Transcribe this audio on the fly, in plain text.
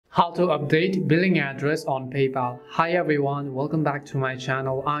How to update billing address on PayPal. Hi everyone, welcome back to my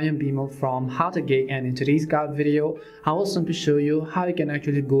channel. I am Bimal from How to Geek, and in today's guide video, I will simply show you how you can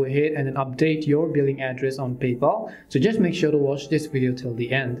actually go ahead and then update your billing address on PayPal. So just make sure to watch this video till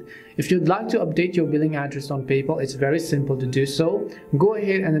the end. If you'd like to update your billing address on PayPal, it's very simple to do so. Go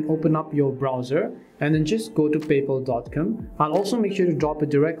ahead and then open up your browser and then just go to paypal.com. I'll also make sure to drop a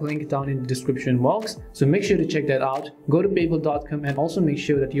direct link down in the description box, so make sure to check that out. Go to paypal.com and also make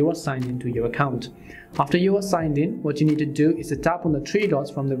sure that you are signed into your account. After you are signed in, what you need to do is to tap on the three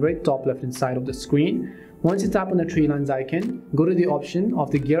dots from the very top left hand side of the screen. Once you tap on the three lines icon, go to the option of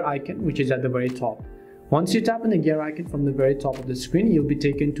the gear icon, which is at the very top. Once you tap on the gear icon from the very top of the screen, you'll be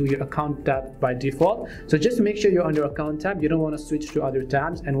taken to your account tab by default. So just make sure you're under account tab. You don't want to switch to other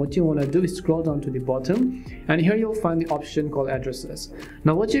tabs, and what you want to do is scroll down to the bottom, and here you'll find the option called addresses.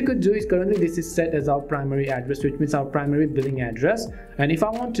 Now what you could do is, currently this is set as our primary address, which means our primary billing address, and if I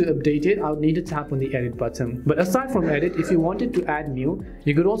want to update it, I would need to tap on the edit button. But aside from edit, if you wanted to add new,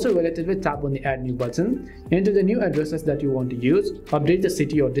 you could also relatively tap on the add new button, enter the new addresses that you want to use, update the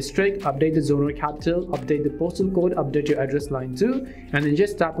city or district, update the zone or capital, update the postal code, update your address line too, and then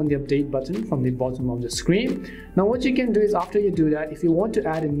just tap on the update button from the bottom of the screen. Now what you can do is, after you do that, if you want to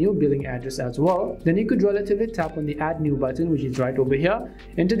add a new billing address as well, then you could relatively tap on the add new button, which is right over here,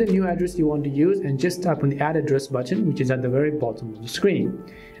 enter the new address you want to use, and just tap on the add address button, which is at the very bottom of the screen.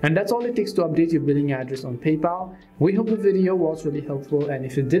 And that's all it takes to update your billing address on PayPal. We hope the video was really helpful, and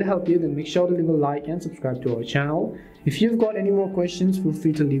if it did help you, then make sure to leave a like and subscribe to our channel. If you've got any more questions, feel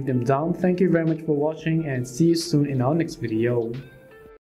free to leave them down. Thank you very much for watching, and see you soon in our next video.